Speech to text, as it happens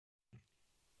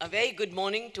A very good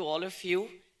morning to all of you.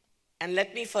 And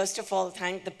let me first of all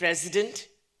thank the President,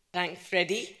 thank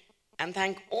Freddie, and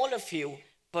thank all of you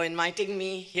for inviting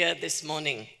me here this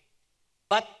morning.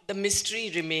 But the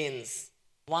mystery remains.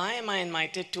 Why am I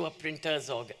invited to a printers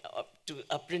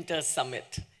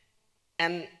summit?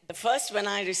 And the first, when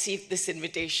I received this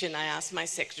invitation, I asked my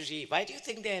secretary, why do you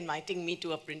think they're inviting me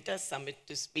to a printers summit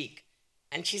to speak?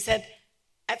 And she said,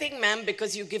 I think, ma'am,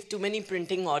 because you give too many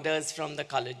printing orders from the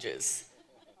colleges.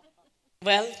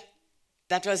 Well,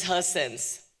 that was her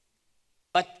sense.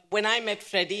 But when I met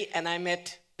Freddie and I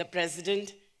met the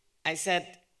president, I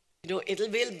said, it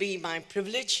will be my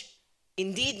privilege,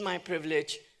 indeed my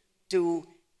privilege, to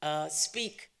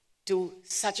speak to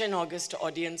such an august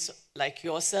audience like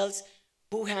yourselves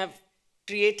who have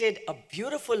created a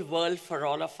beautiful world for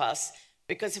all of us.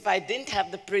 Because if I didn't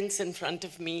have the prints in front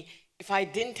of me, if I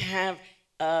didn't have,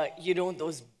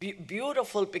 those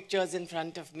beautiful pictures in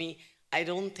front of me, I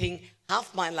don't think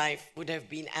half my life would have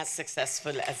been as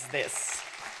successful as this.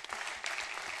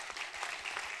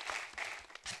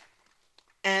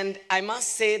 And I must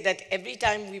say that every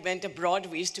time we went abroad,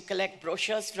 we used to collect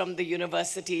brochures from the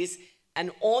universities,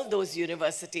 and all those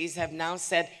universities have now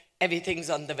said, everything's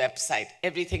on the website,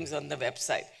 everything's on the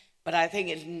website. But I think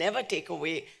it'll never take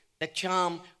away the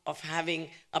charm of having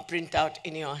a printout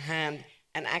in your hand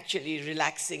and actually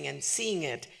relaxing and seeing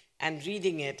it and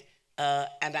reading it.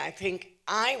 And I think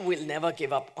I will never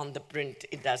give up on the print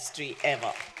industry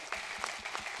ever.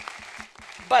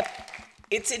 But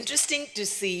it's interesting to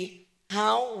see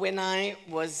how when I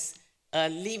was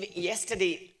leaving,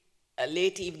 yesterday,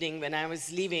 late evening when I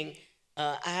was leaving,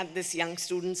 I had this young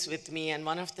students with me, and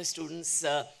one of the students,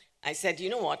 I said, you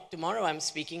know what, tomorrow I'm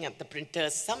speaking at the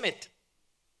Printers Summit.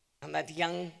 And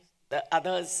the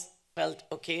others felt,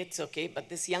 okay, it's okay, but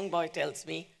this young boy tells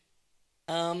me,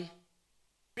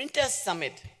 Printers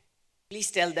Summit, please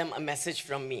tell them a message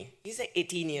from me. He's an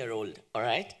 18-year-old, all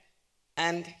right?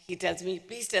 And he tells me,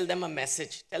 please tell them a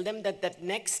message. Tell them that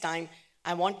next time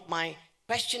I want my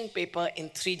question paper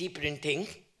in 3D printing,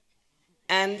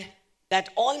 and that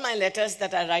all my letters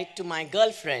that I write to my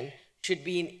girlfriend should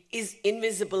be in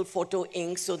invisible photo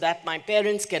ink so that my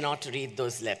parents cannot read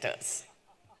those letters.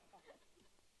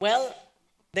 Well,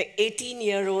 the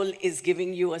 18-year-old is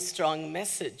giving you a strong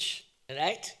message,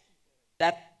 right?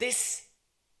 That this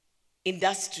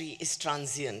industry is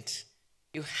transient.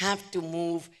 You have to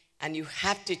move and you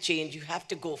have to change. You have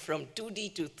to go from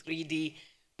 2D to 3D.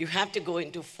 You have to go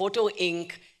into photo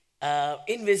ink,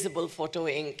 invisible photo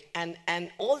ink, and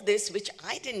all this, which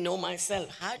I didn't know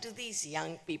myself. How do these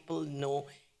young people know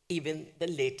even the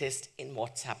latest in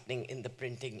what's happening in the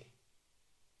printing?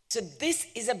 So this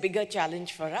is a bigger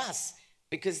challenge for us,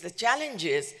 because the challenge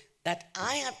is that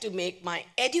I have to make my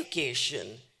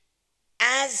education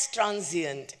as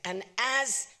transient and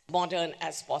as modern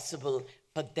as possible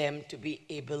for them to be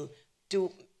able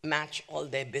to match all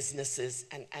their businesses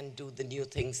and do the new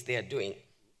things they're doing.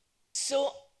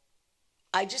 So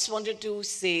I just wanted to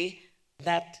say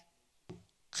that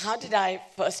how did I,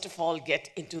 first of all,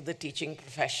 get into the teaching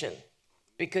profession?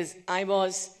 Because I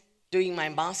was doing my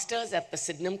master's at the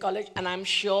Sydenham College, and I'm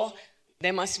sure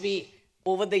there must be,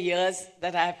 over the years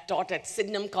that I've taught at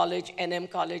Sydenham College,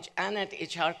 NM College, and at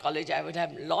HR College, I would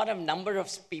have a number of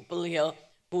people here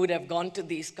who would have gone to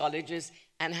these colleges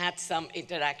and had some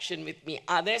interaction with me.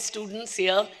 Are there students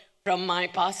here from my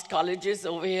past colleges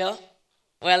over here?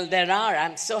 Well, there are.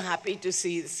 I'm so happy to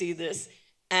see this.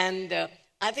 And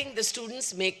I think the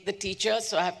students make the teachers,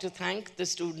 so I have to thank the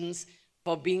students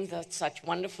for being such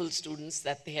wonderful students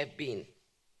that they have been.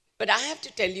 But I have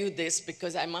to tell you this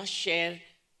because I must share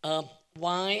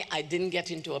why I didn't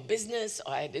get into a business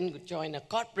or I didn't join a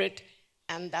corporate,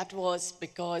 and that was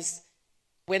because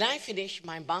when I finished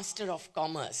my Master of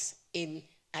Commerce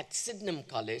at Sydenham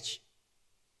College,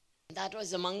 that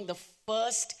was among the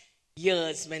first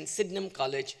years when Sydenham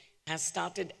College has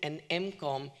started an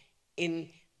MCom in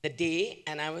the day,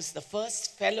 and I was the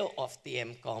first fellow of the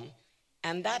MCom,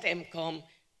 and that MCom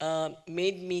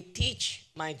made me teach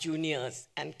my juniors.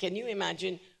 And can you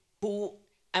imagine who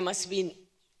I must be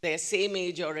their same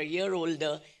age or a year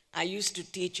older? I used to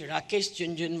teach Rakesh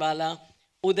Junjunwala,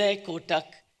 Uday Kotak,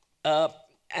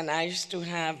 and I used to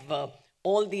have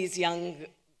all these young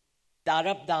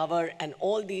Darab Davar and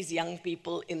all these young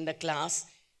people in the class.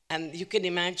 And you can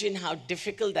imagine how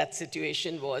difficult that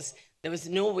situation was. There was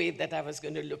no way that I was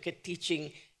going to look at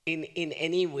teaching in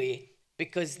any way,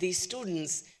 because these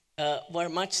students were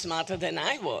much smarter than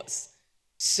I was.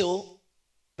 So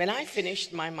when I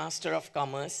finished my Master of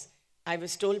Commerce, I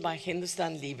was told by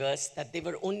Hindustan Levers that they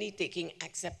were only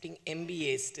accepting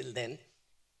MBAs till then,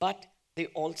 but they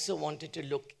also wanted to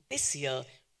look this year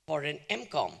for an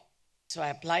MCom. So I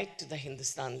applied to the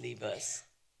Hindustan Levers.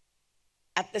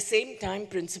 At the same time,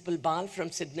 Principal Bal from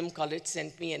Sydenham College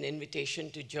sent me an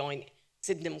invitation to join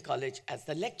Sydenham College as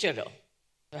the lecturer.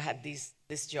 So I had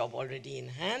this job already in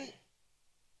hand,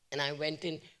 and I went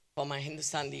in for my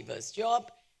Hindustan Levers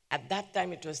job. At that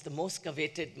time, it was the most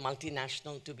coveted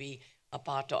multinational to be a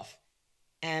part of.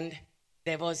 And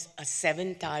there was a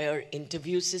 7-tier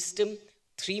interview system,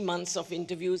 3 months of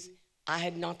interviews. I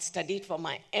had not studied for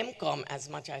my MCom as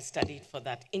much as I studied for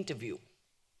that interview.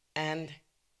 And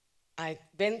I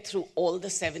went through all the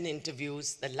 7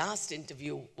 interviews. The last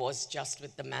interview was just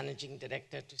with the managing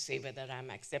director to say whether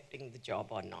I'm accepting the job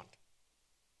or not.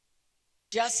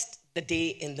 Just the day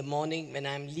in the morning when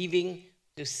I'm leaving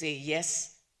to say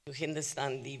yes to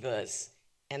Hindustan Levers,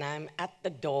 and I'm at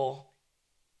the door,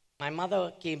 my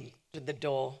mother came to the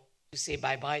door to say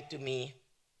bye-bye to me,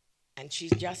 and she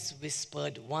just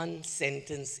whispered one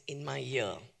sentence in my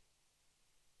ear.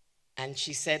 And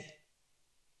she said,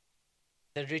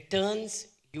 "The returns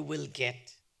you will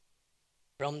get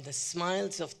from the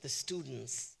smiles of the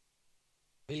students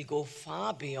will go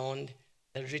far beyond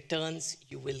the returns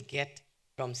you will get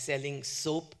from selling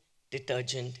soap,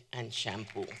 detergent, and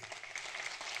shampoo."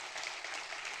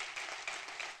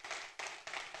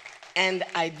 And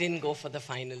I didn't go for the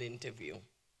final interview.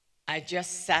 I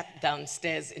just sat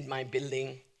downstairs in my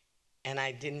building, and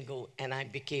I didn't go, and I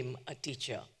became a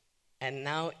teacher. And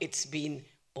now it's been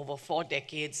over 4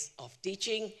 decades of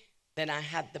teaching. Then I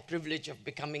had the privilege of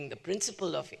becoming the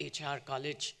principal of HR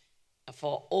College.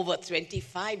 For over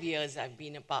 25 years, I've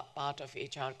been a part of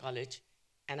HR College.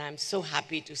 And I'm so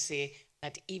happy to say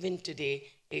that even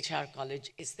today, HR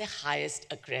College is the highest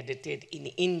accredited in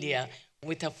India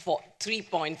with a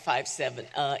 3.57,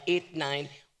 8.9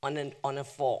 on a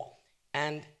 4.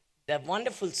 And the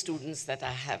wonderful students that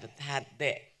I have had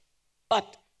there.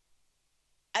 But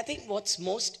I think what's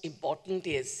most important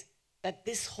is that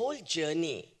this whole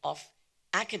journey of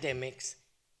academics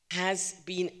has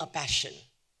been a passion.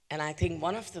 And I think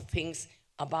one of the things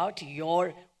about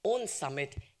your own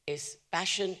summit is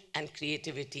passion and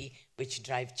creativity which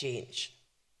drive change.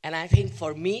 And I think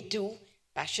for me too,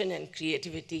 passion and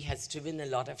creativity has driven a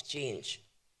lot of change.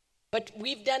 But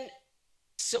we've done,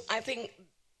 so I think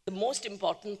the most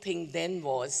important thing then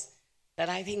was that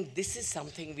I think this is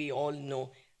something we all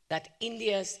know, that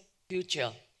India's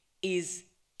future is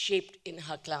shaped in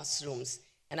her classrooms.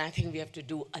 And I think we have to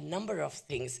do a number of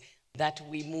things that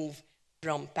we move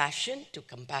from passion to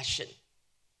compassion.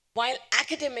 While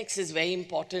academics is very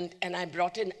important, and I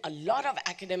brought in a lot of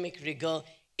academic rigor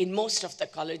in most of the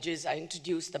colleges, I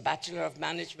introduced the Bachelor of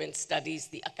Management Studies,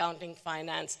 the Accounting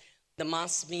Finance, the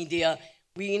Mass Media.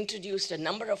 We introduced a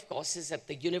number of courses at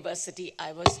the university.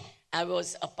 I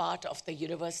was a part of the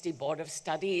University Board of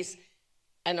Studies.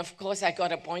 And of course, I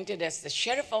got appointed as the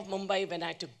Sheriff of Mumbai when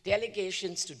I took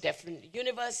delegations to different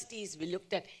universities. We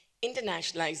looked at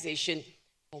internationalization.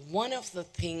 But one of the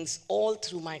things all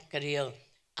through my career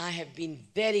I have been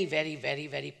very, very, very,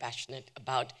 very passionate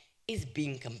about is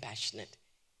being compassionate.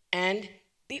 And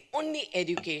the only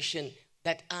education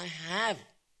that I have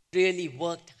really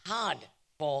worked hard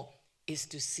for is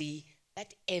to see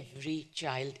that every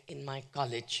child in my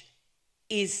college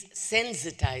is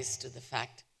sensitized to the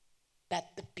fact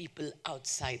that the people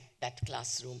outside that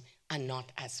classroom are not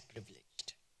as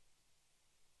privileged.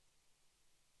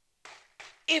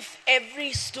 If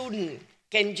every student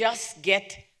can just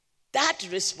get that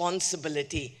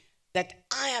responsibility, that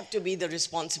I have to be the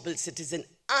responsible citizen,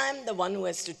 I'm the one who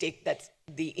has to take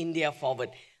the India forward.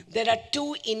 There are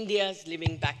 2 Indias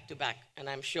living back to back, and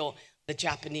I'm sure the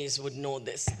Japanese would know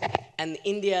this. And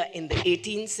India in the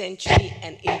 18th century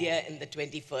and India in the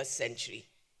 21st century.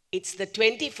 It's the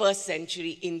 21st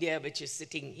century India which is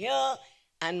sitting here,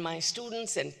 and my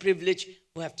students and privilege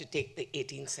who have to take the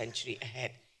 18th century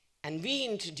ahead. And we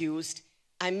introduced,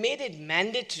 I made it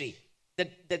mandatory.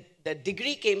 The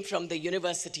degree came from the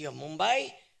University of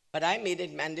Mumbai, but I made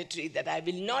it mandatory that I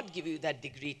will not give you that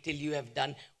degree till you have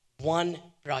done one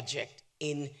project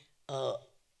in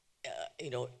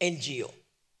NGO.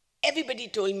 Everybody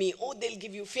told me, oh, they'll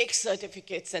give you fake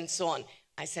certificates and so on.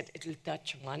 I said, it will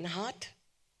touch one heart.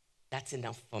 That's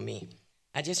enough for me.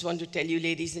 I just want to tell you,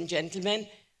 ladies and gentlemen,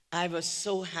 I was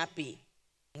so happy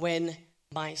when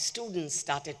my students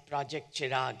started Project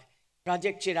Chirag.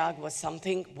 Project Chirag was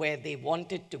something where they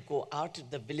wanted to go out to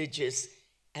the villages,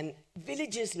 and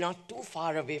villages not too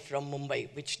far away from Mumbai,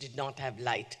 which did not have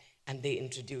light, and they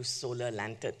introduced solar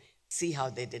lantern. See how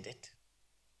they did it.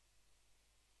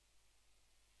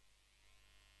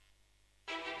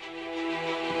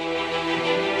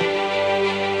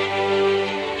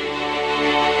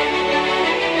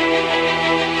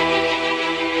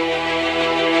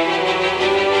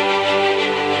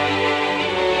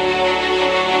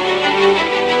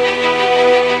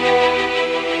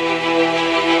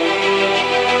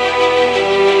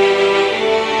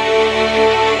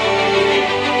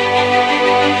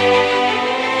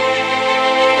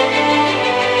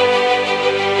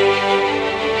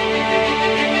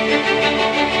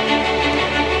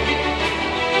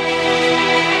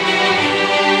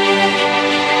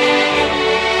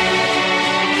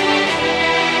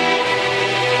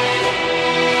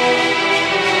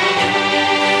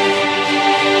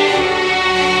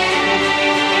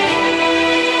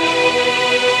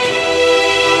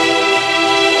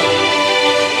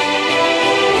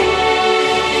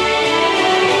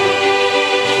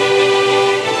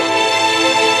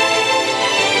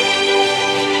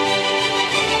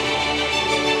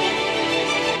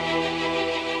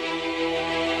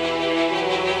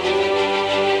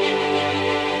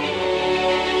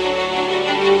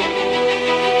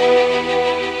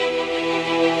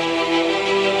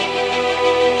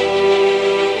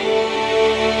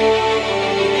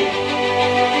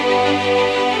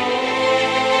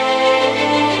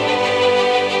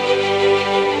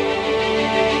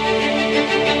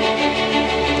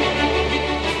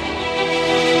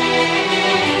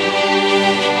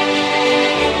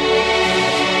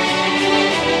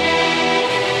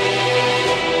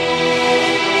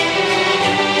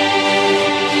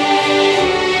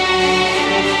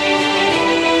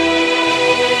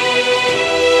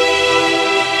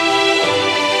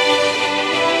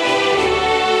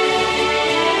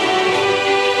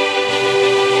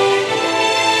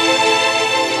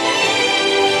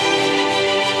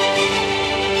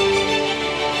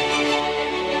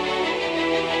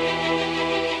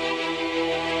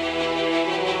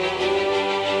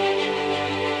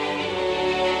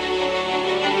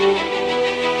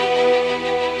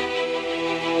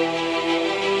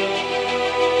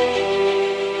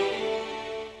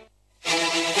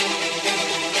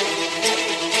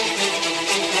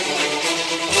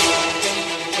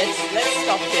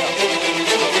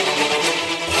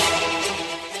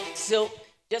 also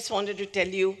just wanted to tell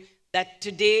you that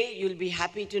today you'll be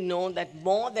happy to know that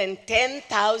more than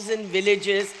 10,000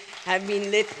 villages have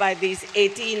been lit by these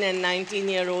 18 and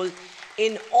 19-year-olds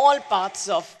in all parts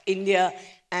of India,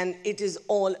 and it is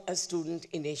all a student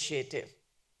initiative.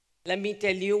 Let me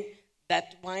tell you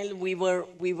that while we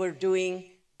were doing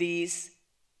these,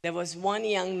 there was one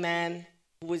young man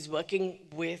who was working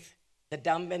with the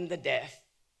dumb and the deaf.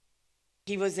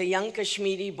 He was a young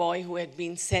Kashmiri boy who had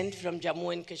been sent from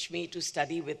Jammu and Kashmir to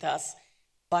study with us,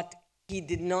 but he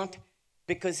did not,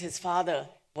 because his father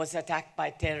was attacked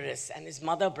by terrorists and his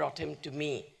mother brought him to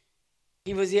me.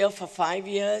 He was here for 5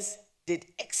 years, did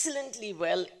excellently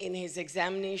well in his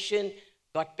examination,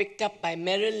 got picked up by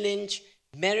Merrill Lynch,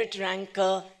 merit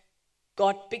ranker,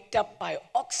 got picked up by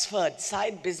Oxford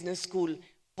Side Business School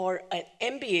for an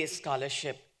MBA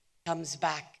scholarship, comes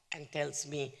back and tells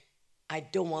me, I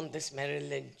don't want this Merrill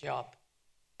Lynch job.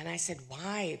 And I said,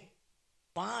 why?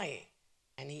 Why?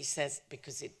 And he says,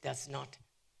 because it does not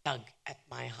tug at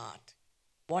my heart.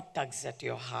 What tugs at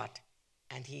your heart?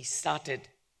 And he started,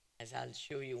 as I'll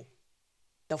show you,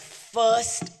 the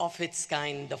first of its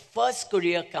kind, the first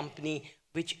courier company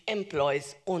which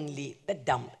employs only the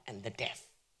dumb and the deaf.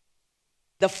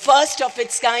 The first of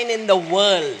its kind in the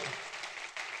world.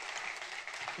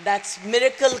 That's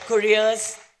Miracle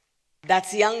Couriers.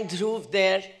 That's young Dhruv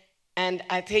there. And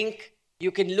I think you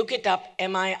can look it up,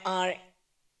 Mirkle.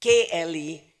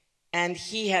 And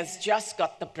he has just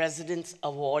got the President's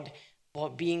Award for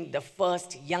being the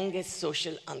first youngest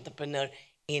social entrepreneur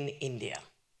in India.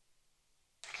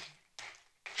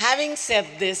 Having said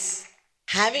this,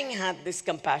 having had this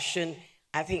compassion,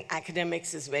 I think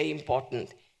academics is very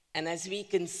important. And as we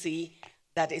can see,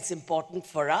 that it's important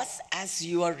for us, as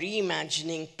you are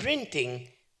reimagining printing,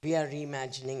 we are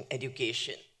reimagining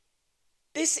education.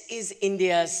 This is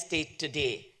India's state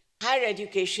today. Higher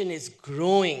education is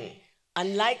growing.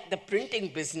 Unlike the printing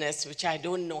business, which I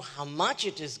don't know how much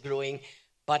it is growing,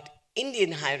 but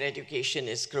Indian higher education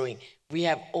is growing. We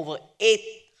have over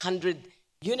 800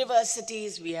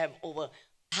 universities, we have over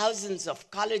thousands of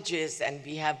colleges, and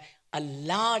we have a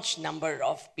large number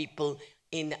of people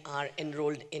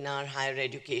enrolled in our higher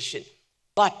education.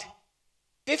 But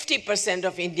 50%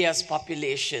 of India's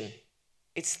population,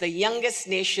 it's the youngest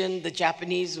nation. The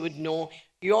Japanese would know,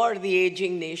 you're the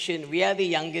aging nation, we are the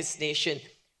youngest nation.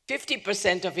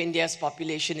 50% of India's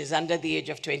population is under the age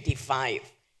of 25.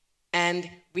 And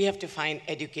we have to find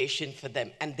education for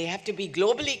them. And they have to be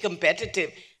globally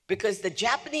competitive, because the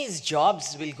Japanese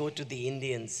jobs will go to the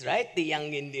Indians, right? The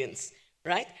young Indians,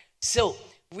 right? So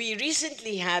we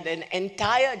recently had an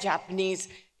entire Japanese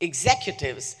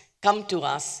executives come to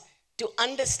us to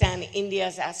understand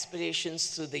India's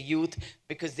aspirations to the youth,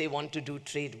 because they want to do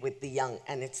trade with the young,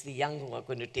 and it's the young who are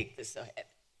going to take this ahead.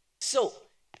 So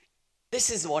this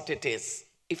is what it is.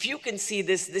 If you can see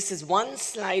this, this is one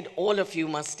slide all of you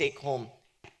must take home.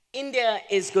 India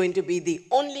is going to be the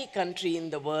only country in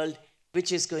the world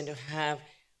which is going to have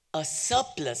a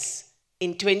surplus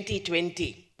in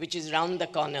 2020, which is round the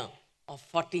corner, of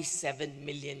 47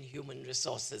 million human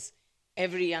resources.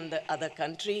 Every other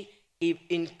country,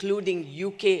 including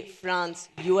UK, France,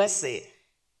 USA,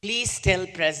 please tell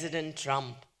President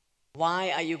Trump,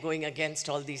 why are you going against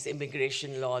all these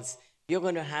immigration laws? You're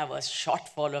going to have a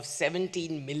shortfall of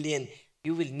 17 million.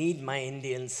 You will need my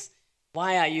Indians.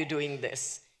 Why are you doing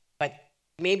this? But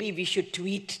maybe we should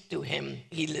tweet to him.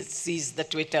 He sees the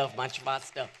Twitter much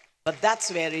faster. But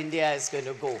that's where India is going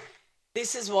to go.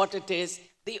 This is what it is,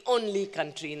 the only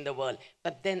country in the world.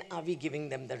 But then are we giving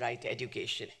them the right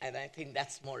education? And I think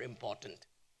that's more important.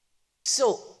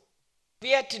 So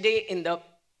we are today in the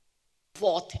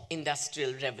fourth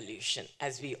industrial revolution,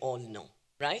 as we all know,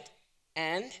 right?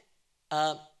 And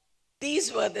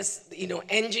these were this,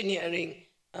 engineering,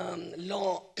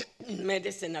 law,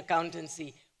 medicine,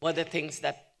 accountancy were the things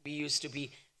that we used to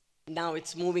be. Now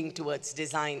it's moving towards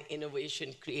design,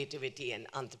 innovation, creativity, and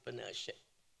entrepreneurship.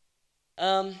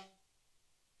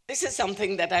 This is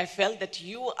something that I felt that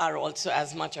you are also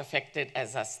as much affected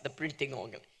as us, the printing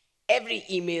organ. Every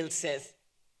email says,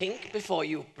 think before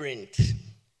you print.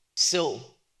 So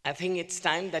I think it's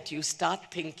time that you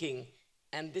start thinking,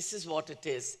 and this is what it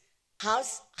is.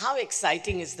 How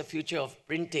exciting is the future of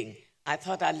printing? I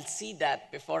thought I'll see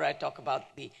that before I talk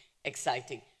about the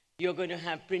exciting. You're going to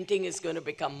have, printing is going to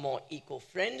become more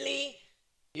eco-friendly.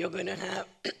 You're going to have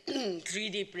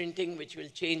 3D printing, which will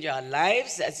change our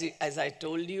lives, as I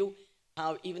told you,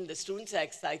 how even the students are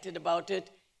excited about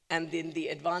it. And then the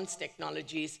advanced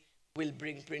technologies will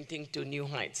bring printing to new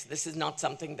heights. This is not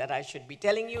something that I should be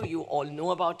telling you. You all know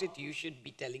about it. You should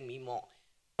be telling me more.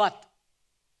 But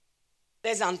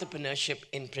There's entrepreneurship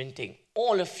in printing.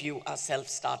 All of you are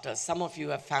self-starters. Some of you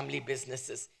have family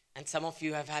businesses, and some of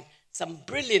you have had some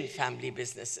brilliant family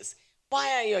businesses.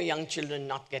 Why are your young children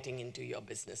not getting into your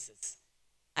businesses?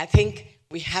 I think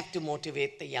we have to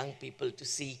motivate the young people to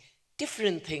see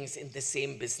different things in the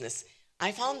same business.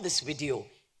 I found this video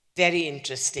very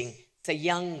interesting. It's a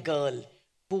young girl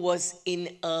who was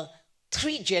in a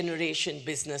 3-generation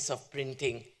business of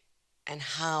printing, and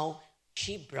how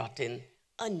she brought in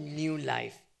a new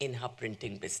life in her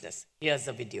printing business. Here's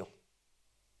the video.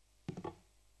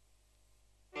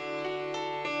 I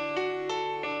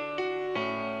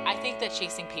think that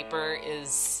chasing paper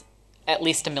is at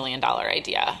least $1 million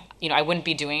idea. You know, I wouldn't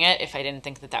be doing it if I didn't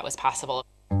think that that was possible.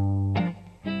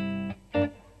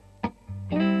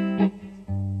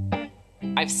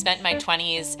 I've spent my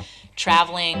 20s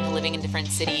traveling, living in different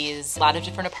cities, a lot of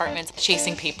different apartments.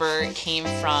 Chasing paper came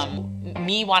from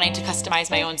me wanting to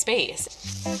customize my own space.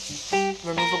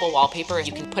 Removable wallpaper,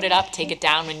 you can put it up, take it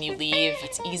down when you leave.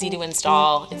 It's easy to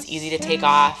install, it's easy to take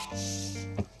off.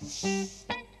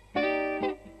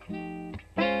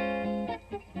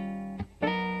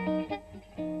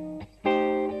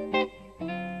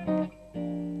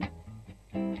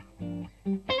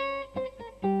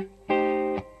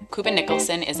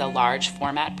 Nicholson is a large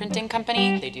format printing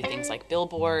company. They do things like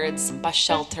billboards, bus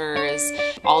shelters,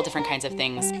 all different kinds of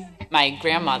things. My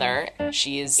grandmother,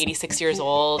 she's 86 years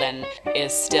old and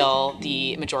is still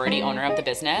the majority owner of the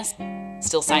business,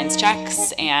 still signs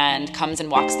checks and comes and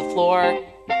walks the floor.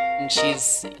 And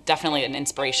she's definitely an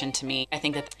inspiration to me. I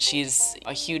think that she's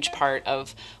a huge part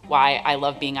of why I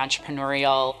love being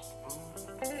entrepreneurial.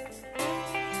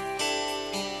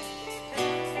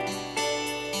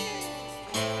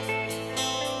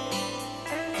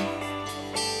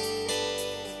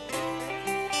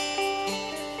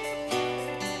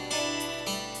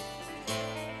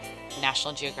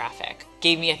 National Geographic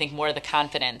gave me, I think, more of the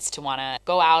confidence to want to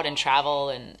go out and travel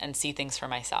and see things for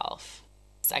myself.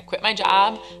 So I quit my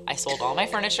job, I sold all my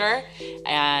furniture,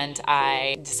 and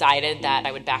I decided that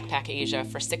I would backpack Asia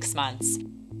for 6 months.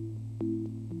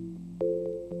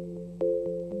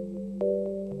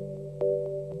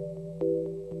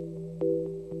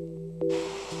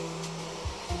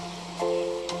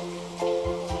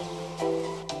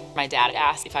 My dad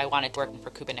asked if I wanted to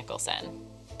work for Nicholson.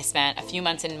 I spent a few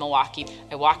months in Milwaukee.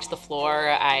 I walked the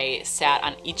floor, I sat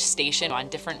on each station on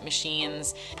different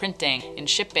machines, printing and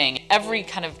shipping, every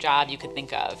kind of job you could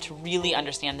think of to really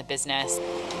understand the business.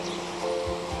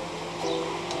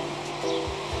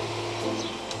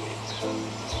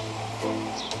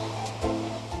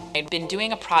 I'd been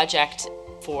doing a project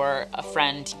for a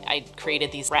friend. I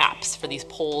created these wraps for these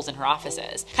poles in her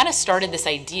offices. Kind of started this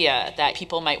idea that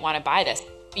people might want to buy this.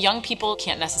 Young people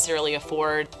can't necessarily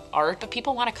afford art, but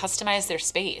people want to customize their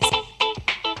space.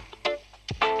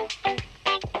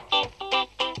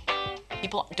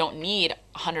 People don't need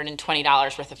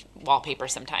 $120 worth of wallpaper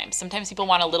sometimes. Sometimes people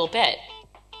want a little bit.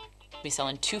 We sell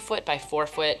in 2-foot by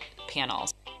 4-foot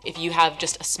panels. If you have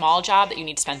just a small job that you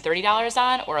need to spend $30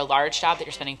 on, or a large job that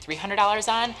you're spending $300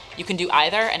 on, you can do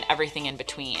either and everything in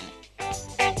between.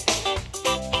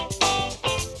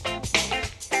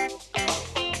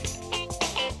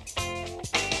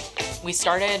 We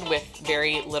started with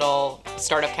very little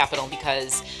startup capital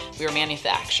because we were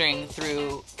manufacturing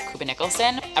through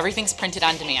Nicholson. Everything's printed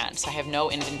on demand, so I have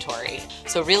no inventory.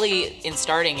 So really, in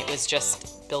starting, it was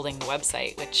just building the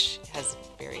website, which has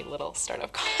very little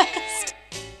startup cost.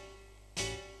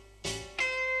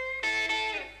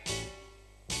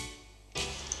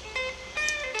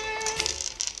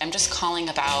 I'm just calling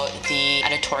about the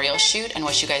editorial shoot and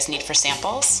what you guys need for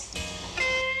samples.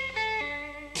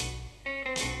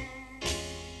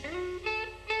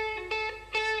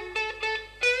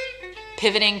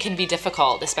 Pivoting can be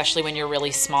difficult, especially when you're really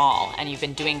small and you've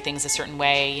been doing things a certain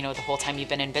way, you know, the whole time you've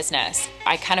been in business.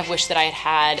 I kind of wish that I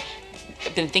had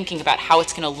been thinking about how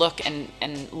it's going to look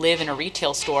and live in a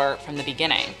retail store from the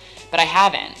beginning, but I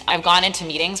haven't. I've gone into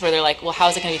meetings where they're like, well, how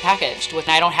is it going to be packaged? And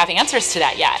I don't have answers to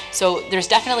that yet. So there's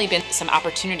definitely been some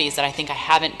opportunities that I think I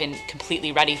haven't been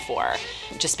completely ready for,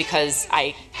 just because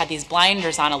I had these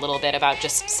blinders on a little bit about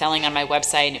just selling on my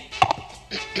website.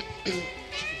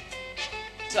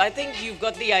 So I think you've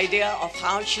got the idea of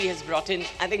how she has brought in.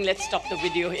 I think let's stop the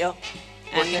video here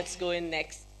and let's go in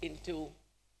next into.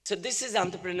 So this is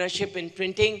entrepreneurship in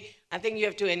printing. I think you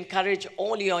have to encourage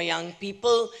all your young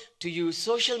people to use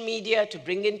social media, to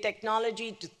bring in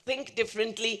technology, to think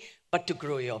differently, but to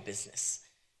grow your business.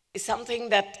 It's something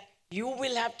that you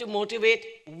will have to motivate.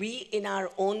 We, in our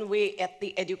own way, at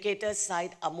the educators'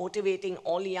 side, are motivating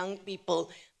all young people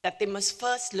that they must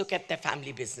first look at their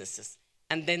family businesses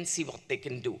and then see what they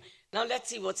can do. Now let's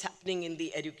see what's happening in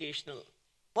the educational.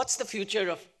 What's the future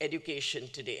of education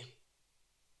today?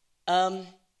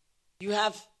 You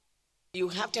have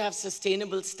to have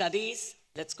sustainable studies.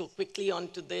 Let's go quickly on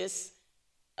to this.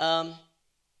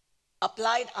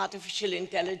 Applied artificial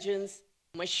intelligence,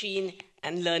 machine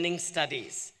and learning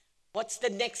studies. What's the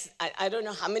next? I don't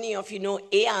know how many of you know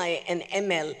AI and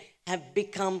ML have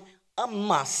become a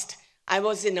must. I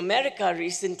was in America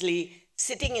recently,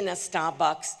 sitting in a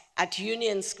Starbucks at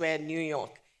Union Square, New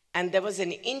York, and there was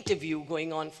an interview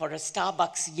going on for a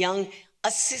Starbucks young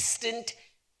assistant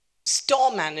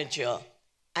store manager,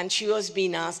 and she was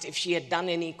being asked if she had done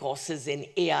any courses in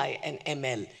AI and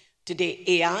ML. Today,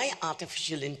 AI,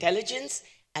 artificial intelligence,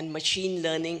 and machine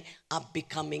learning are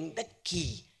becoming the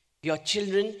key. Your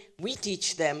children, we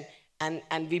teach them, and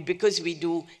because we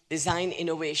do design,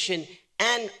 innovation,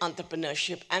 and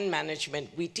entrepreneurship and management,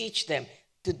 we teach them.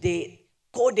 Today,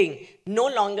 coding no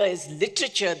longer is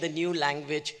literature the new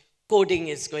language. Coding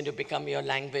is going to become your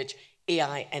language.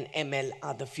 AI and ML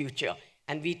are the future,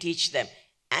 and we teach them.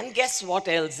 And guess what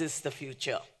else is the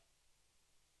future?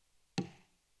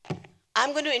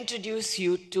 I'm going to introduce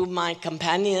you to my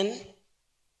companion,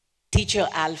 Teacher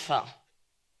Alpha.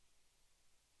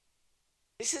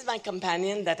 This is my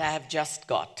companion that I have just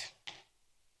got.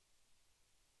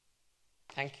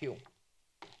 Thank you.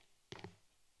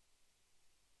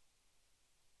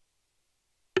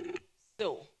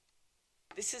 So,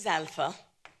 this is Alpha.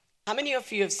 How many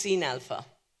of you have seen Alpha?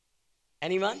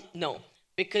 Anyone? No,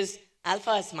 because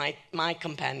Alpha is my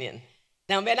companion.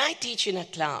 Now, when I teach in a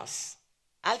class,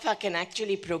 Alpha can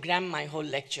actually program my whole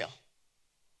lecture.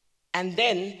 And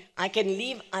then I can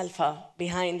leave Alpha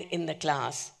behind in the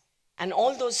class, and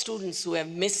all those students who have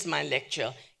missed my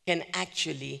lecture can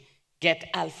actually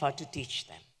get Alpha to teach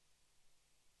them.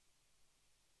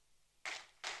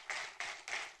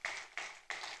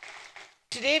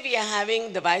 Today we are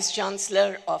having the Vice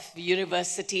Chancellor of the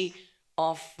University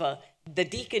of the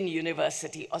Deakin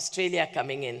University, Australia,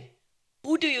 coming in.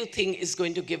 Who do you think is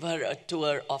going to give her a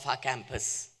tour of our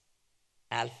campus?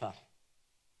 Alpha.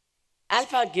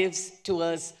 Alpha gives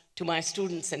tours to my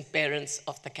students and parents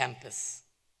of the campus.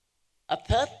 A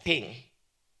third thing,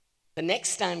 the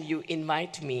next time you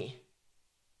invite me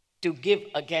to give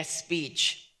a guest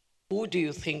speech, who do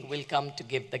you think will come to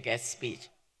give the guest speech?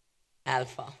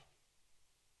 Alpha.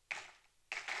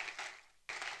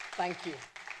 Thank you.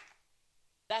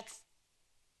 That's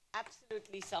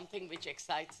absolutely something which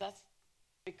excites us,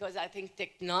 because I think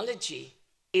technology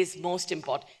is most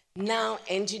important. Now,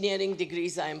 engineering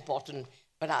degrees are important,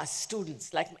 but our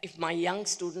students, like if my young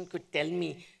student could tell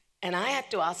me, and I had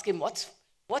to ask him, what's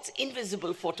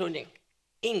invisible photonic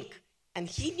ink? And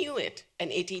he knew it, an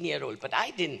 18-year-old, but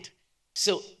I didn't.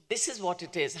 So this is what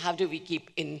it is. How do we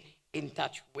keep in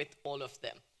touch with all of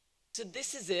them? So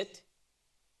this is it.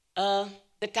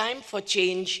 The time for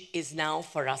change is now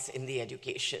for us in the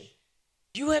education.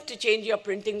 You have to change your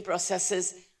printing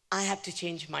processes. I have to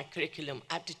change my curriculum.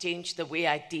 I have to change the way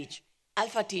I teach.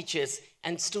 Alpha teaches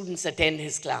and students attend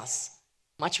his class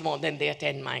much more than they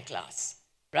attend my class,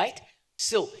 right?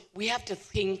 So we have to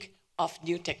think of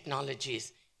new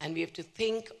technologies, and we have to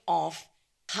think of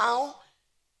how,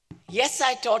 yes,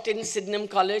 I taught in Sydenham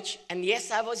College, and yes,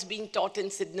 I was being taught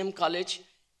in Sydenham College,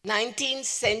 19th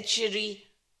century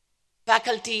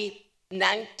faculty,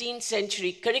 19th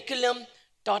century curriculum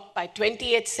taught by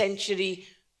 20th century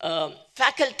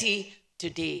faculty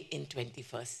today in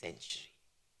 21st century.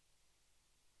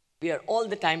 We are all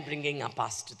the time bringing our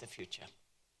past to the future.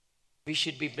 We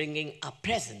should be bringing our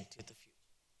present to the future.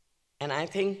 And I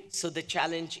think, so the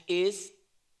challenge is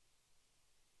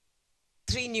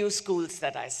 3 new schools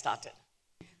that I started.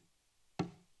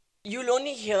 You'll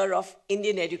only hear of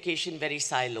Indian education very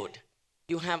siloed.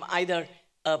 You have either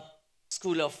a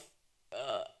school of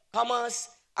commerce,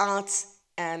 arts,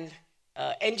 and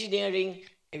engineering.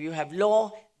 If you have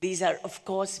law, these are, of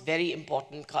course, very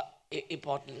important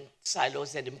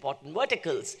silos and important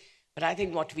verticals. But I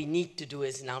think what we need to do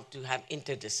is now to have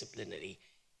interdisciplinary.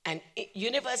 And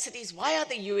universities, why are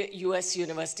the US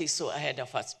universities so ahead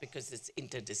of us? Because it's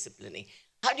interdisciplinary.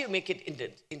 How do you make it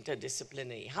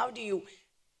interdisciplinary? How do you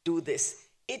do this?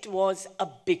 It was a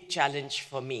big challenge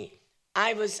for me.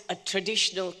 I was a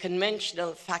traditional,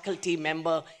 conventional faculty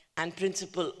member and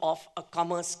principal of a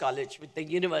commerce college with the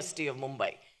University of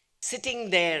Mumbai. Sitting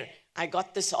there, I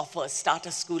got this offer, start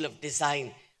a school of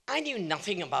design. I knew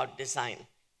nothing about design.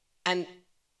 And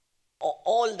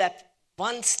all that,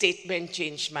 one statement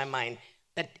changed my mind,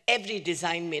 that every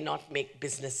design may not make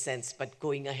business sense, but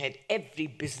going ahead, every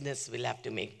business will have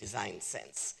to make design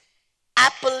sense.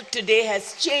 Apple today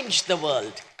has changed the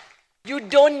world. You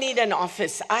don't need an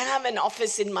office. I have an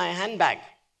office in my handbag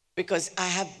because I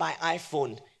have my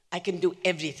iPhone. I can do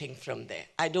everything from there.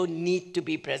 I don't need to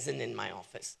be present in my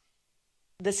office.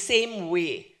 The same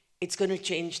way, it's going to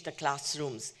change the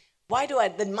classrooms. Why do I?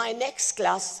 Then my next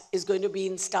class is going to be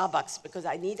in Starbucks because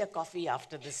I need a coffee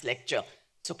after this lecture.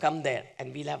 So come there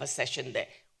and we'll have a session there.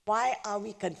 Why are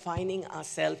we confining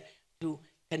ourselves to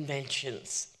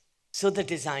conventions? So the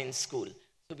design school.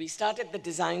 So we started the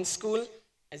design school.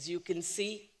 As you can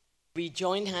see, we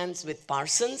joined hands with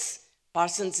Parsons.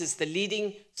 Parsons is the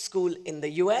leading school in the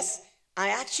US. I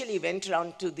actually went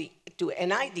around to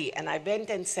NID and I went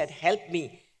and said, help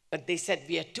me. But they said,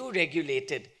 we are too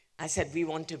regulated. I said, we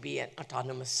want to be an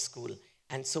autonomous school.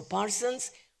 And so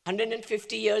Parsons,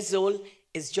 150 years old,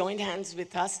 is joined hands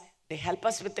with us. They help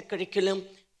us with the curriculum,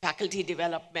 faculty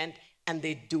development, and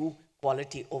they do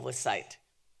quality oversight.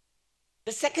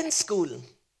 The second school,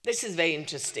 this is very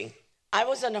interesting. I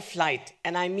was on a flight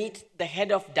and I meet the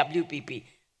head of WPP.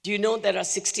 Do you know there are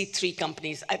 63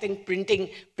 companies? I think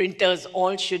printers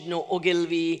all should know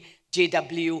Ogilvy,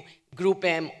 JW, Group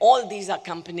M, all these are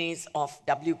companies of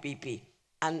WPP.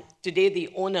 And today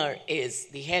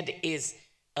the head is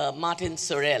Martin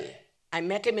Sorrell. I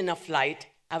met him in a flight.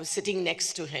 I was sitting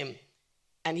next to him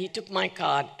and he took my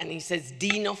card and he says,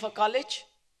 Dean of a college,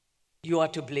 you are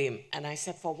to blame. And I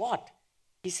said, for what?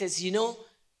 He says, you know,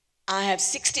 I have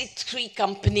 63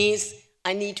 companies.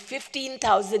 I need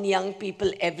 15,000 young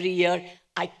people every year.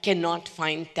 I cannot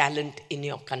find talent in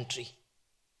your country.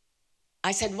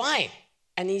 I said, why?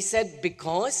 And he said,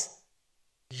 because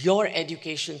your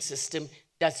education system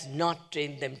does not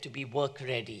train them to be work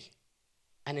ready.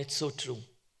 And it's so true.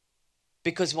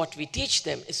 Because what we teach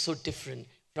them is so different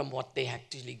from what they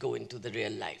actually go into the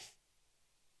real life.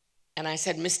 And I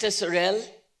said, Mr. Sorrell,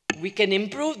 we can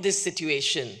improve this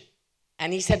situation.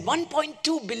 And he said,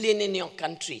 1.2 billion in your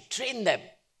country, train them.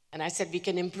 And I said, we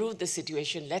can improve the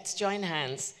situation. Let's join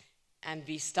hands. And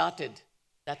we started,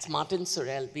 that's Martin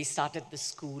Sorrell, we started the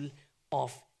School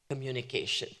of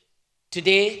Communication.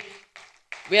 Today,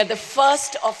 we are the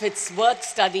first of its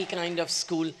work-study kind of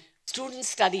school. Students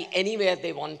study anywhere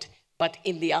they want, but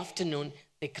in the afternoon,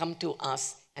 they come to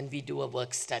us and we do a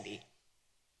work-study.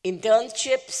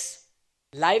 Internships,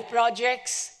 live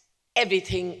projects,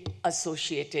 everything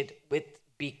associated with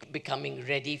becoming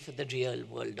ready for the real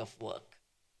world of work.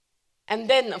 And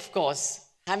then, of course,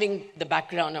 having the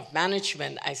background of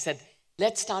management, I said,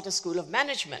 let's start a school of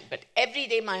management. But every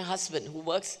day my husband,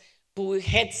 who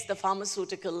heads the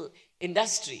pharmaceutical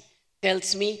industry,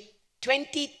 tells me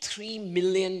 23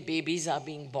 million babies are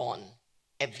being born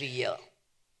every year.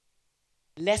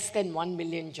 Less than 1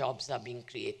 million jobs are being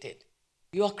created.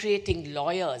 You are creating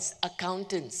lawyers,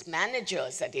 accountants,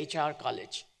 managers at HR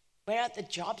college. Where are the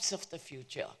jobs of the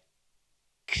future?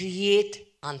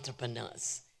 Create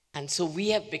entrepreneurs. And so we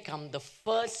have become the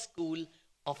first school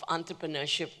of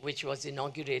entrepreneurship, which was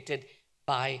inaugurated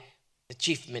by the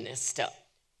chief minister.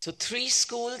 So 3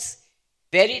 schools,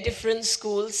 very different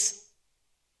schools.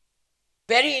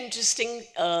 Very interesting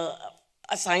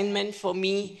assignment for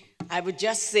me. I would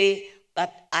just say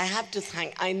that I have to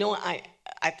thank,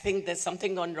 I think there's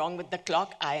something gone wrong with the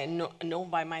clock. I know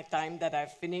by my time that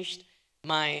I've finished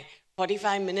my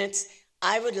 45 minutes.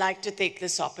 I would like to take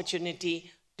this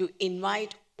opportunity to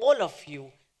invite all of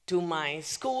you to my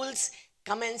schools.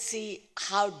 Come and see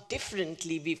how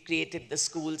differently we've created the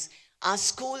schools. Our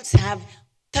schools have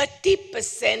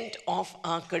 30% of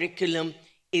our curriculum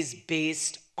is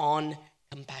based on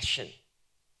compassion.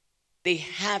 They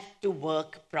have to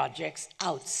work projects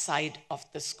outside of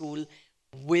the school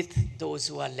with those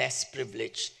who are less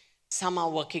privileged. Some are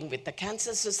working with the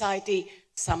Cancer Society,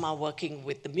 some are working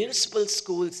with the municipal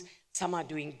schools, some are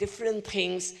doing different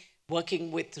things,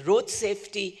 working with road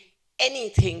safety,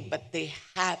 anything, but they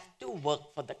have to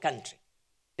work for the country.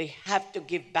 They have to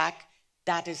give back.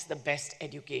 That is the best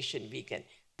education we can.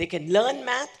 They can learn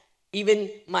math. Even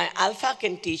my alpha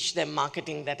can teach them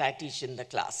marketing that I teach in the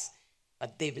class.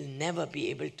 But they will never be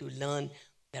able to learn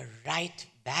the right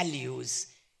values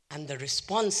and the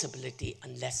responsibility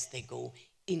unless they go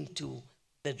into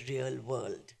the real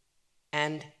world.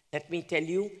 And let me tell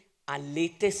you, our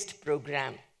latest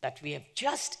program that we have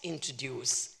just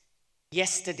introduced,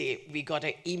 yesterday we got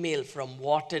an email from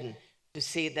Wharton to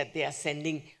say that they are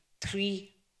sending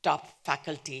 3 top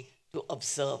faculty to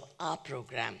observe our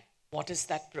program. What is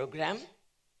that program?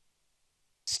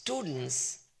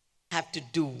 Students have to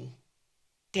do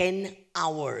 10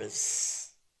 hours.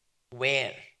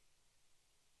 Where?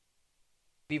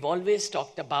 We've always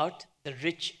talked about the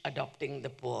rich adopting the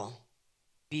poor.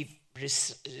 We've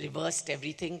reversed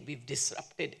everything. We've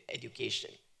disrupted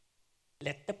education.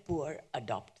 Let the poor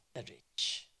adopt the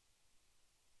rich.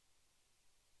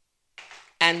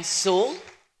 And so,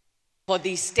 for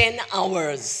these 10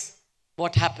 hours,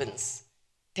 what happens?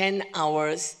 10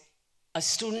 hours, a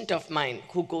student of mine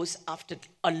who goes after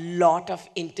a lot of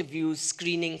interviews,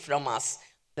 screening from us,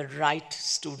 the right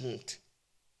student,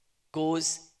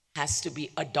 has to be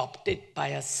adopted by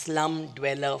a slum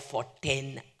dweller for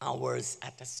 10 hours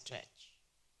at a stretch.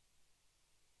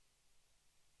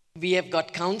 We have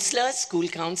got counselors, school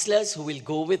counselors who will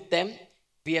go with them.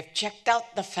 We have checked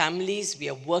out the families. We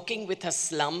are working with a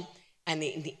slum. And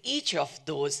in each of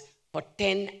those, for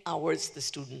 10 hours, the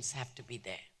students have to be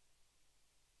there.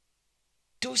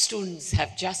 2 students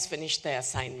have just finished their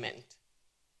assignment.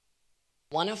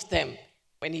 One of them,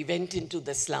 when he went into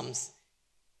the slums,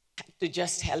 had to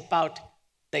just help out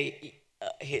the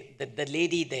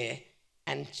lady there,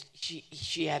 and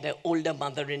she had an older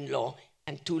mother-in-law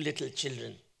and 2 little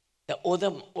children. The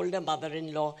older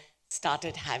mother-in-law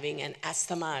started having an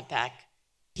asthma attack.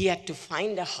 He had to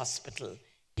find a hospital.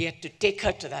 He had to take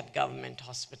her to that government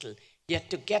hospital. He had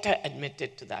to get her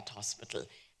admitted to that hospital.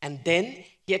 And then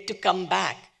he had to come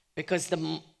back because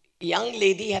the young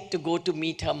lady had to go to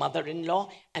meet her mother-in-law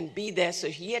and be there. So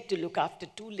he had to look after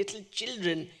 2 little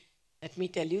children. Let me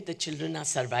tell you, the children are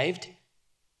survived.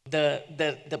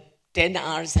 The 10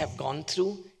 hours have gone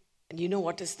through. And you know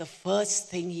what is the first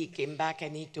thing he came back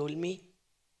and he told me?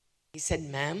 He said,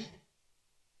 "Ma'am,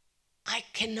 I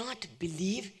cannot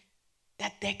believe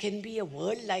that there can be a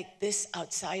world like this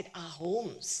outside our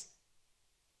homes.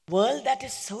 World that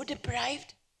is so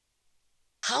deprived.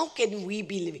 How can we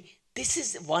be living? This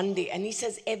is one day." And he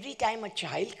says every time a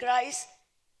child cries,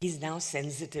 he's now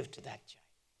sensitive to that child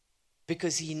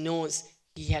because he knows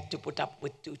he had to put up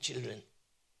with 2 children.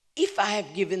 If I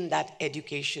have given that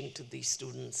education to these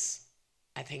students,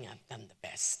 I think I've done the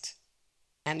best.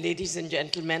 And ladies and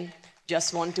gentlemen,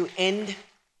 just want to end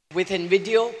with a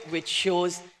video which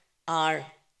shows our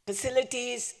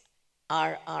facilities,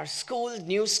 our schools,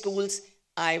 new schools.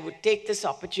 I would take this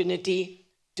opportunity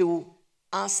to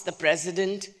ask the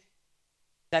president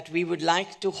that we would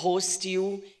like to host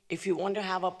you. If you want to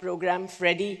have a program,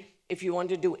 Freddie, if you want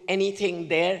to do anything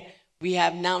there, we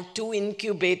have now 2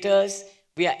 incubators.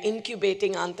 We are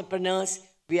incubating entrepreneurs.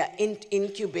 We are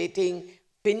incubating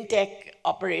fintech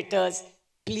operators.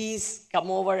 Please come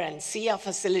over and see our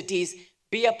facilities.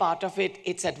 Be a part of it.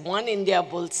 It's at One India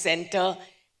Bull Center,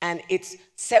 and it's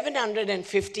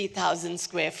 750,000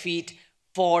 square feet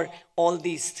for all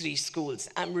these 3 schools.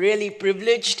 I'm really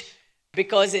privileged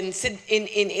because in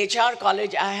HR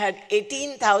College, I had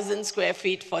 18,000 square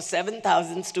feet for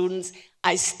 7,000 students.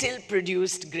 I still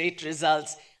produced great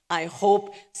results. I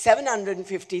hope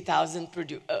 750,000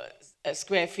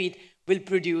 square feet will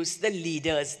produce the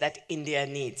leaders that India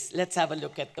needs. Let's have a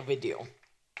look at the video.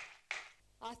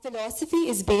 Our philosophy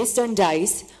is based on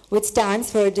DICE, which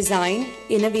stands for Design,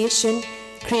 Innovation,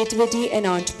 Creativity and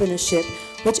Entrepreneurship,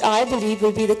 which I believe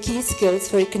will be the key skills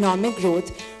for economic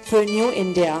growth for a new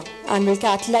India and will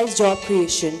catalyze job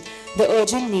creation, the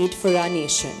urgent need for our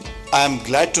nation. I am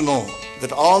glad to know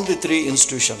that all the 3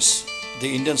 institutions,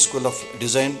 the Indian School of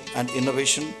Design and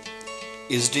Innovation,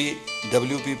 ISD,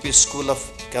 WPP School of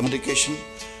Communication,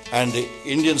 and the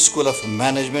Indian School of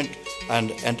Management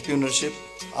and Entrepreneurship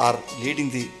are leading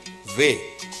the way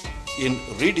in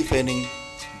redefining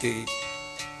the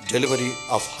delivery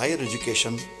of higher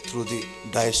education through the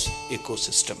DICE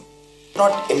ecosystem.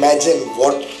 Not imagine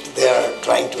what they are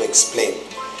trying to explain.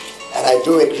 And I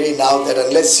do agree now that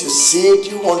unless you see it,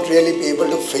 you won't really be able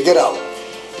to figure out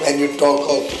when you talk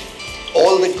of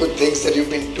all the good things that you've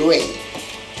been doing.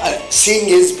 Seeing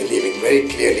is believing very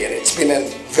clearly, and it's been a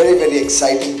very, very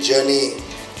exciting journey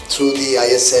through the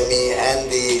ISME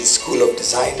and the School of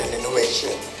Design and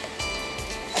Innovation.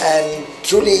 And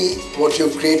truly what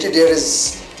you've created here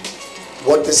is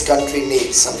what this country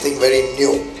needs, something very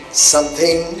new,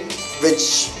 something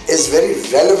which is very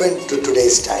relevant to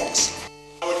today's times.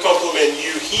 I would compliment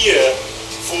you here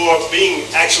for being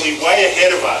actually way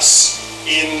ahead of us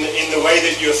in the way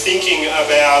that you're thinking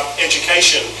about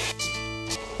education.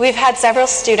 We've had several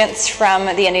students from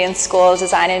the Indian School of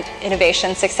Design and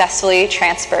Innovation successfully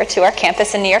transfer to our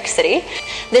campus in New York City.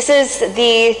 This is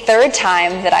the 3rd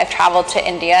time that I've traveled to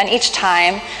India, and each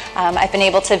time I've been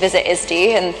able to visit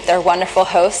ISD and their wonderful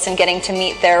hosts, and getting to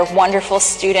meet their wonderful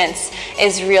students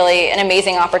is really an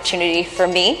amazing opportunity for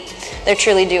me. They're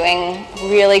truly doing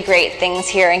really great things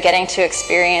here and getting to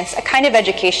experience a kind of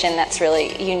education that's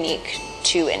really unique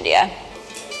to India.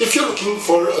 If you're looking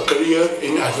for a career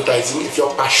in advertising, if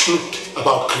you're passionate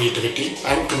about creativity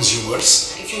and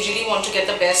consumers, if you really want to get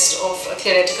the best of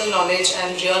theoretical knowledge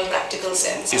and real practical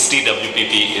sense, ISD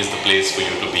WPP is the place for you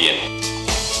to be in.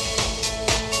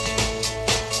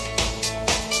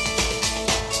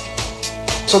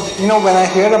 So, when I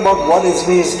hear about what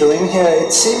ISB is doing here,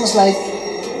 it seems like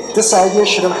this idea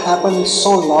should have happened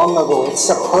so long ago. It's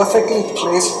a perfectly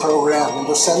placed program in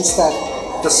the sense that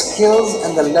the skills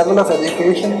and the level of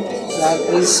education that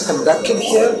is conducted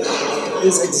here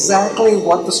is exactly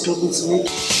what the students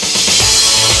need.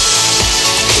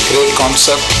 A great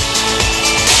concept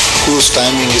whose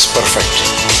timing is perfect.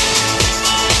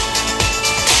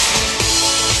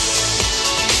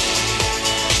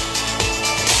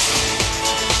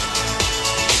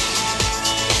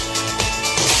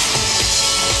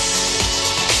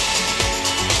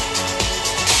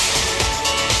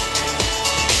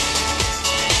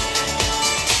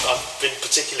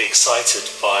 Particularly excited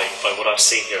by what I've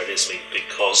seen here at ISME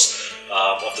because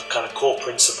of the kind of core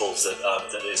principles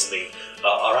that ISME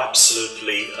are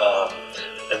absolutely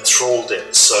enthralled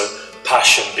in. So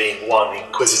passion being one,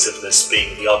 inquisitiveness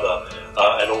being the other,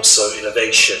 and also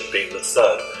innovation being the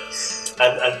third.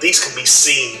 And these can be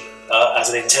seen as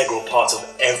an integral part of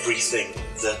everything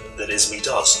that ISME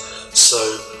does. So,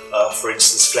 for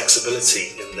instance,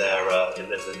 flexibility in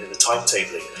the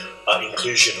timetabling,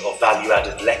 inclusion of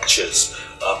value-added lectures,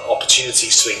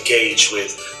 opportunities to engage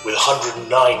with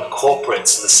 109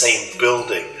 corporates in the same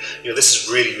building. This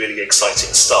is really, really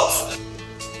exciting stuff.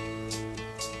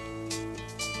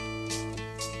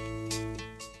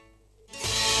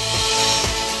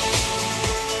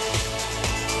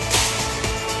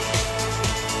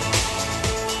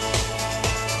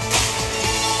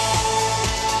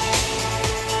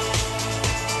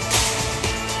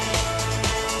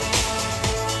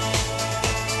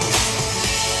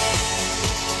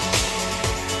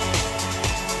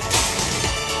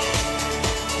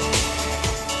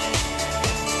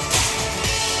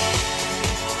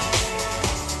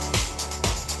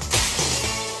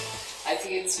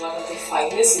 It's one of the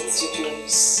finest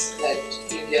institutes that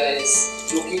India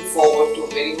is looking forward to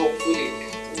very hopefully.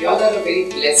 You all are a very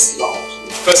blessed lot.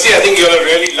 Firstly, I think you all are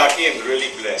really lucky and really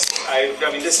blessed. I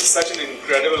mean, this is such an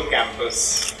incredible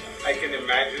campus. I can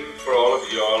imagine for all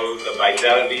of you all the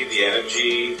vitality, the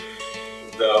energy,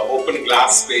 the open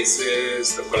glass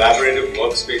spaces, the collaborative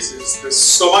workspaces. There's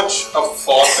so much of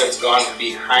thought that's gone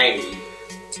behind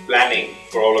planning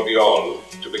for all of you all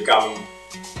to become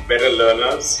better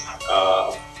learners,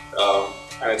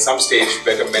 and at some stage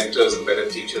better mentors and better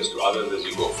teachers to others as you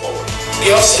go forward.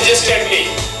 You have suggested me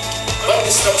one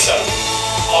disruption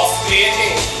of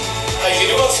creating a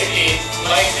university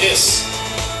like this,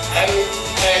 and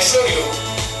I assure you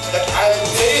that I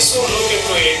will very soon look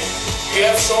into it. You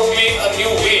have shown me a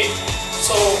new way,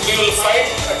 so we will find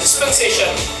a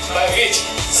dispensation by which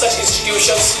such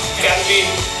institutions can be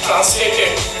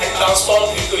translated and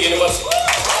transformed into universities.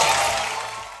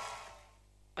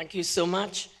 Thank you so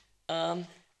much.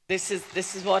 This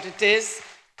is what it is.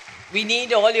 We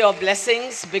need all your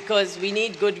blessings because we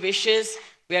need good wishes.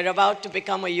 We are about to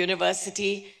become a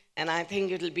university, and I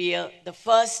think it will be the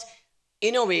first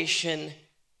innovation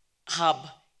hub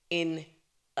in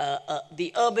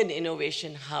the urban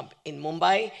innovation hub in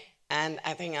Mumbai, and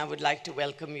I think I would like to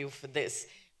welcome you for this.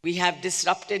 We have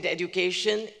disrupted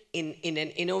education in an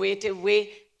innovative way,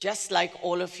 just like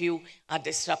all of you are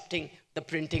disrupting the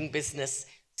printing business.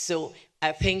 So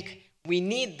I think we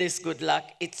need this good luck.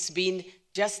 It's been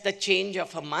just the change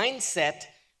of a mindset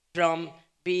from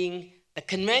being the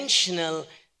conventional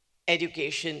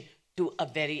education to a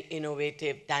very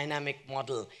innovative, dynamic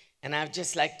model. And I'd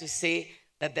just like to say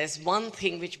that there's one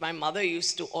thing which my mother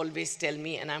used to always tell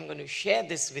me, and I'm going to share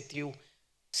this with you.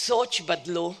 Soch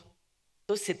badlo,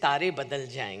 to sitare badal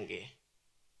jayenge.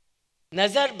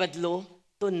 Nazar badlo,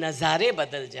 to nazare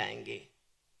badal jayenge.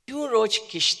 क्यों रोज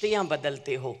किश्तियां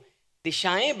बदलते हो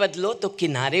दिशाएं बदलो तो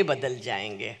किनारे बदल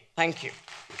जाएंगे. Thank you.